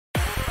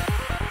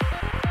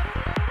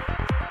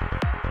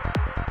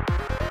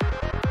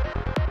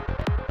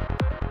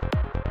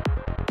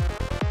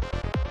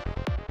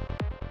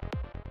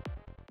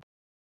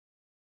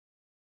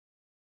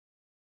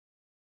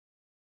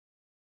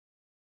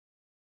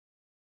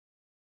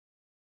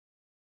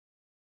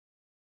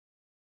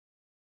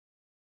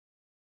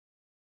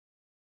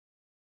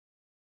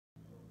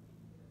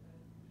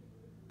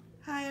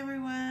Hi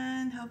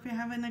everyone, hope you're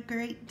having a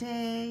great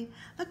day.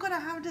 Look what I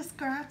have to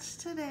scratch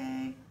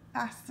today.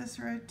 Fastest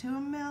road to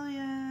 $1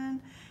 million.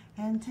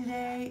 And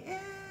today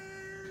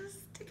is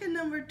ticket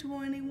number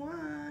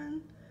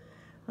 21.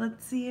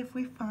 Let's see if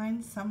we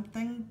find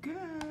something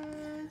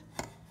good.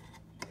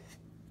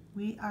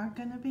 We are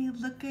gonna be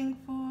looking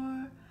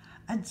for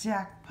a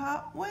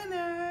jackpot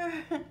winner.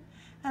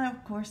 And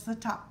of course the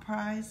top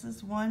prize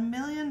is $1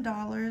 million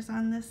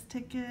on this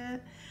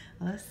ticket.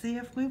 Let's see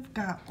if we've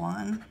got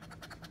one.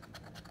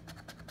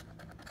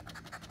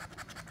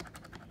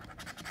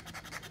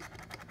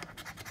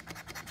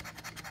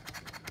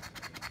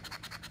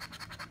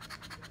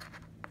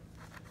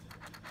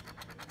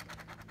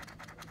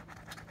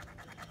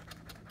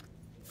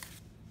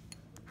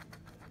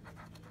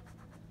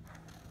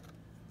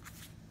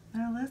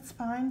 Now let's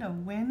find a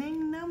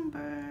winning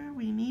number.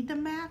 We need to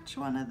match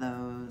one of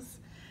those.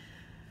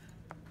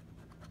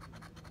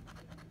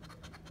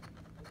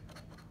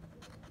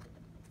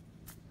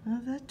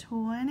 The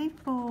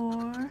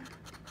 24,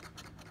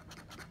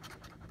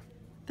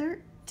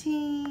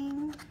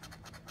 13,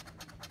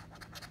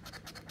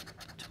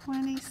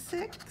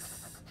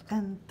 26,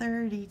 and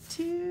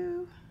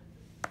 32,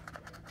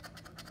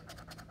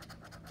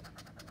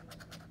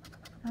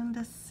 and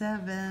a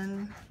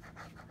 7.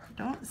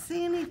 Don't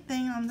see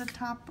anything on the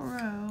top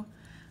row.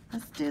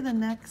 Let's do the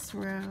next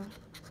row.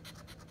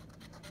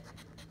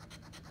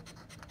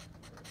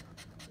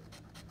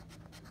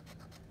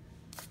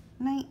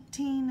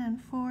 $19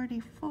 and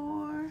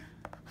 $44,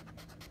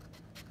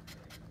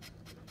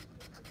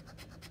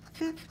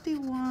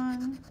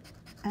 $51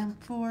 and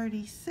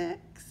 $46,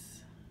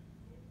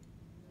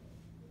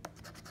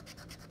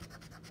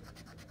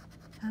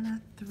 and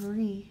a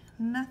 3.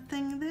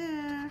 Nothing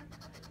there.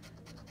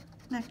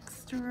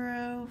 Next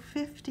row,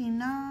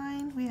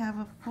 59, we have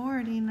a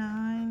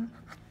 49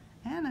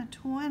 and a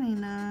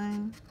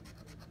 29,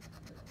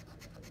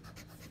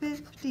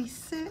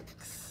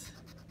 56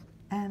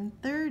 and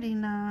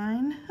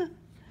 39,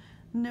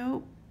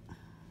 nope,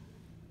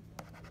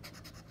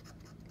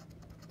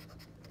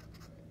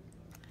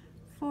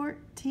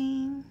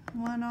 14,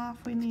 one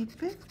off, we need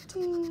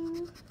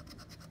 15,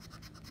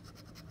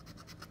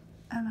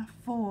 and a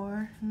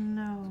 4,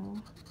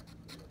 no.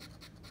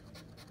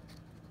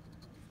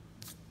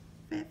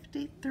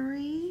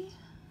 53,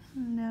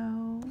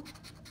 no.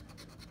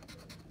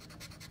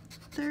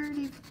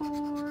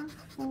 34,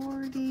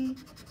 40,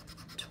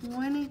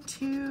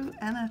 22,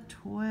 and a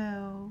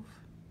 12.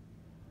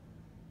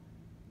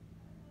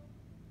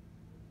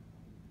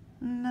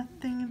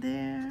 Nothing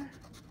there.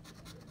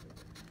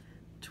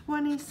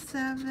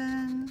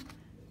 27,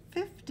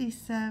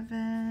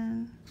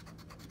 57,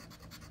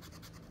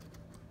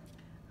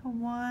 a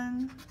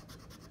 1,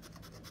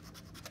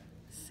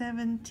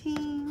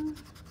 17,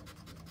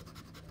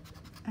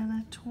 and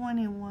a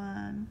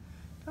 21.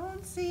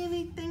 Don't see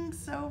anything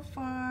so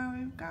far.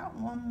 We've got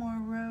one more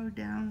row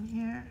down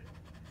here.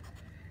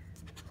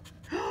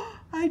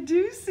 I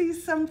do see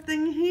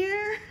something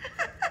here.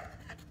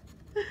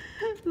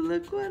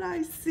 Look what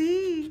I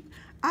see.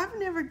 I've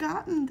never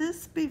gotten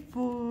this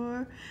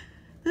before.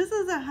 This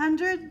is a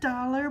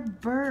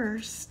 $100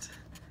 burst.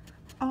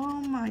 Oh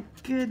my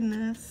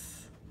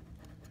goodness.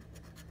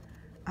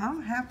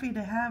 I'm happy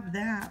to have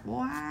that.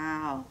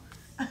 Wow.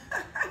 I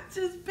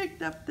just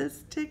picked up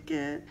this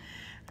ticket,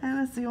 and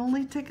it's the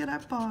only ticket I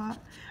bought.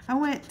 I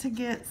went to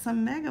get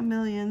some Mega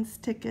Millions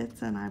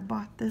tickets, and I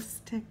bought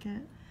this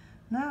ticket.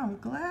 Now I'm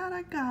glad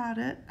I got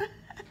it.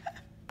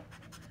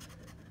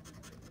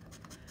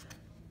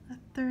 A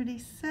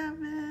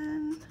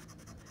 37.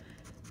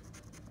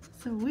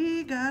 So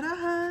we got a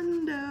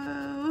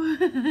hundo.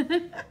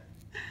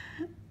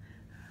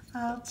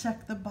 I'll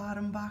check the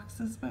bottom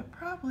boxes, but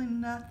probably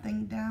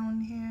nothing down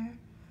here.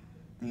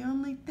 The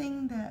only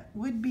thing that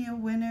would be a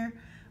winner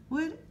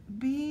would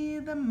be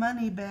the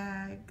money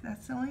bag.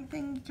 That's the only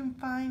thing you can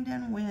find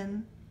and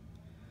win.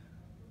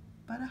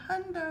 But a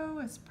hundo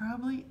is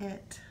probably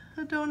it.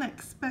 I don't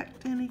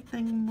expect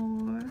anything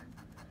more.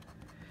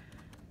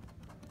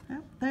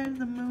 Yep, there's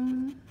the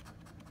moon.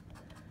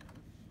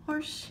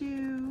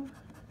 Horseshoe.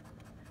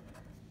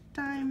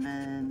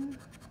 Diamond.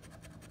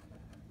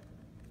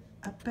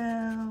 A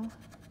bell.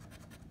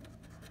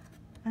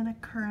 And a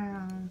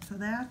crown. So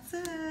that's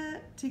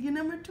it. Ticket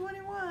number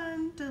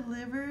 21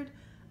 delivered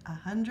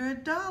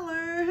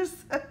 $100.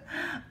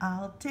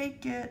 I'll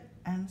take it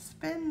and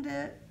spend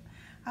it.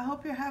 I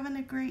hope you're having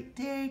a great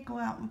day. Go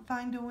out and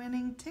find a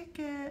winning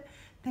ticket.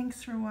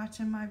 Thanks for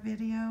watching my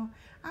video.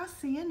 I'll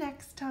see you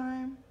next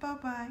time.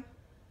 Bye-bye.